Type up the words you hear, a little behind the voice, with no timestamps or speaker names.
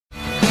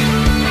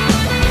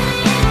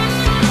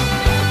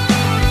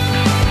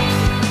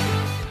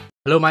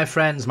Hello my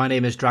friends, my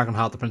name is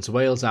DragonHeart, the Prince of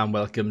Wales, and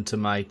welcome to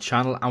my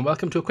channel, and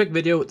welcome to a quick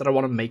video that I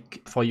want to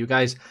make for you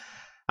guys.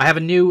 I have a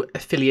new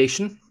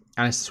affiliation,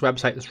 and it's this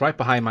website that's right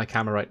behind my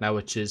camera right now,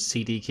 which is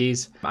CD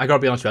Keys. I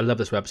gotta be honest with you, I love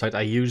this website.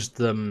 I used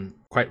them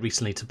quite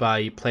recently to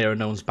buy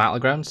PlayerUnknown's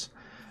Battlegrounds,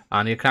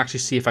 and you can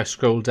actually see if I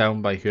scroll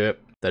down by here,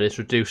 that it's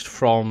reduced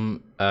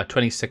from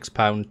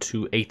 £26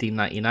 to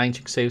 $18.99. You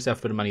can save yourself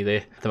a bit of money there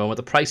at the moment.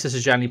 The prices are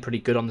generally pretty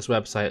good on this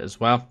website as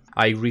well.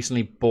 I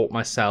recently bought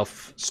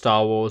myself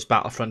Star Wars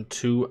Battlefront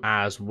 2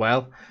 as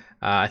well.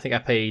 I think I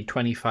paid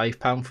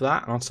 £25 for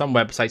that. And on some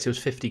websites it was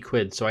 50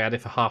 quid, so I had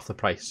it for half the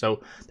price. So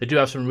they do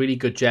have some really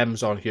good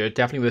gems on here.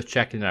 Definitely worth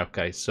checking it out,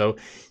 guys. So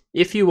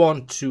if you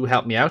want to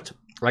help me out,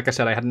 like I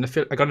said, I got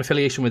an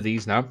affiliation with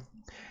these now.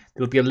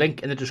 There'll be a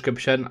link in the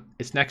description.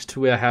 It's next to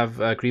where I have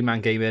Green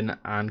Man Gaming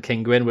and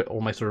Kinguin with all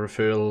my sort of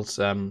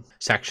referrals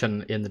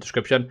section in the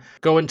description.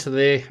 Go into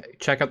there,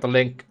 check out the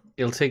link.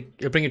 It'll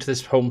bring you to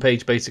this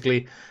homepage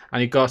basically,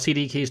 and you've got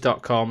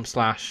cdkeys.com/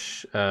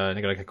 and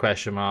you got like a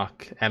question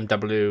mark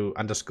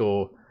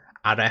MW_RF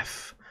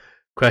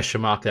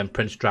question mark then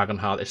Prince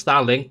DragonHeart. It's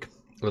that link.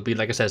 It'll be,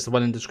 like I said, it's the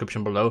one in the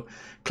description below.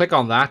 Click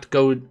on that,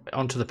 go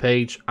onto the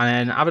page,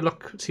 and then have a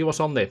look, see what's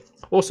on there.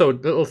 Also,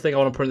 little thing I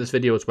want to put in this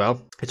video as well.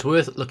 It's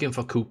worth looking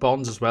for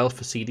coupons as well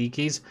for CD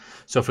keys.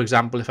 So, for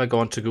example, if I go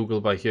onto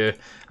Google by here,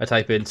 I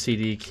type in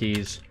CD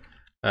keys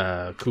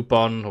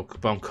coupon or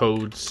coupon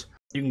codes.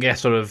 You can get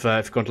sort of,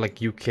 if you go into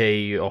like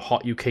UK or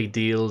hot UK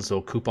deals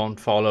or coupon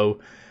follow,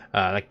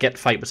 like get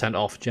 5%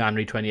 off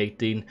January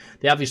 2018.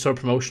 They have these sort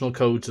of promotional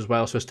codes as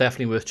well, so it's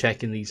definitely worth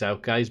checking these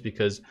out, guys,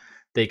 because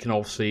they can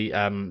obviously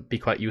be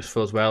quite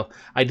useful as well.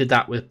 I did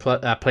that with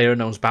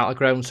PlayerUnknown's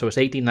Battlegrounds, so it's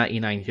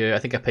 $18.99 here. I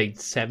think I paid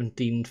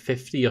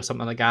 $17.50 or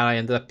something like that I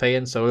ended up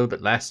paying, so a little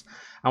bit less.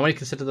 And when you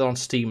consider that on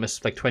Steam,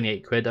 it's like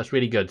 28 quid. That's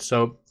really good.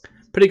 So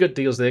pretty good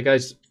deals there,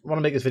 guys. I want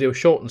to make this video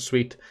short and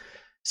sweet.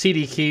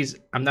 CD Keys,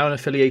 I'm now an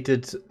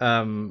affiliated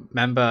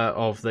member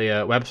of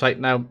the website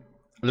now.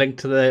 Link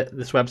to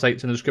this website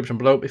is in the description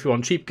below. If you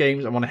want cheap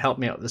games and want to help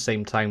me out at the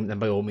same time, then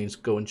by all means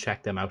go and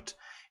check them out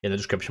in the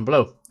description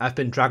below. I've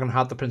been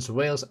DragonHeart, the Prince of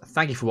Wales.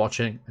 Thank you for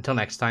watching. Until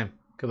next time,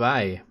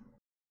 goodbye.